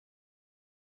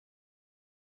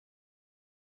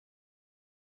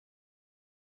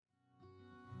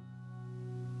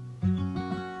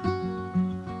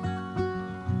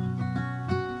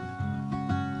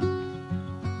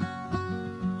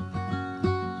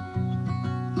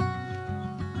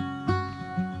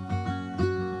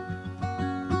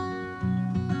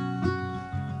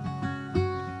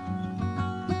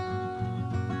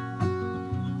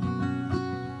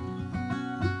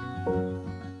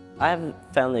I have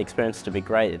found the experience to be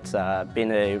great. It's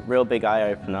been a real big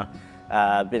eye-opener.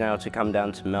 Been able to come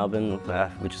down to Melbourne,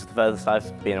 which is the furthest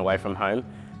I've been away from home.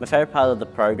 My favourite part of the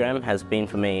program has been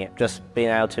for me just being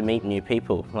able to meet new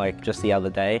people. Like just the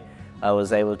other day, I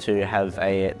was able to have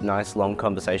a nice long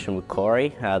conversation with Corey,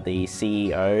 the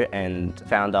CEO and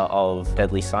founder of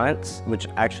DeadlyScience, which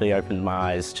actually opened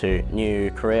my eyes to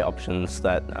new career options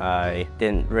that I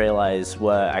didn't realise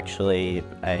were actually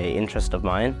an interest of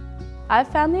mine. I've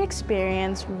found the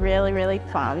experience really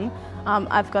fun.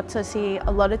 I've got to see a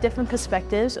lot of different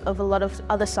perspectives of a lot of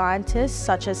other scientists,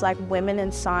 such as like women in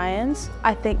science.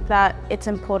 I think that it's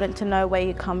important to know where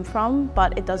you come from,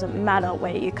 but it doesn't matter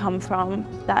where you come from,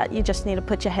 that you just need to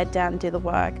put your head down and do the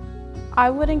work. I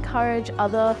would encourage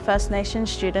other First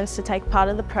Nations students to take part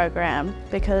of the program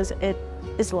because it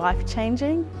is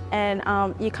life-changing,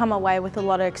 and you come away with a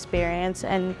lot of experience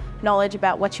and knowledge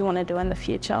about what you want to do in the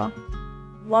future.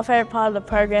 My favourite part of the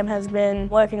program has been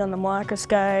working on the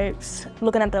microscopes,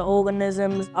 looking at the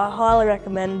organisms. I highly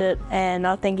recommend it, and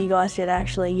I think you guys should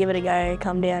actually give it a go.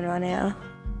 Come down right now.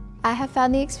 I have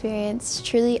found the experience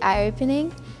truly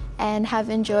eye-opening and have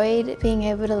enjoyed being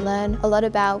able to learn a lot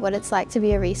about what it's like to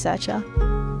be a researcher.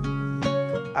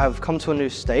 I've come to a new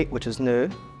state, which is new.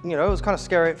 You know, it was kind of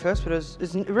scary at first, but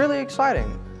it's really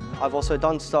exciting. I've also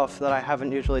done stuff that I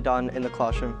haven't usually done in the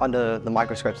classroom under the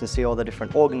microscopes and see all the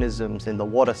different organisms in the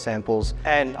water samples,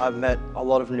 and I've met a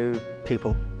lot of new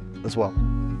people as well.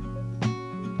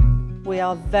 We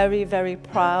are very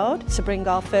proud to bring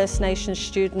our First Nations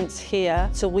students here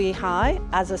to WEHI.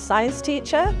 As a science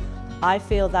teacher, I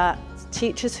feel that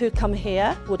teachers who come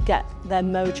here would get their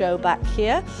mojo back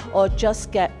here or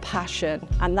just get passion,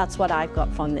 and that's what I've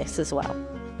got from this as well.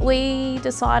 We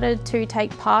decided to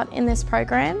take part in this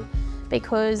program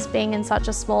because being in such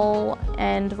a small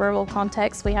and rural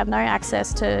context, we have no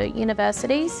access to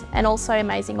universities and also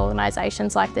amazing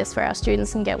organisations like this where our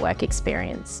students can get work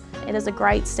experience. It is a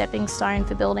great stepping stone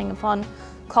for building upon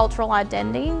cultural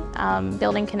identity,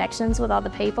 building connections with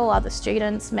other people, other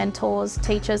students, mentors,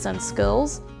 teachers and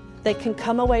schools. They can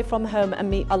come away from home and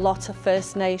meet a lot of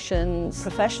First Nations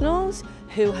professionals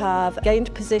who have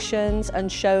gained positions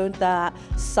and shown that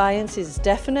science is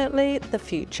definitely the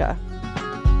future.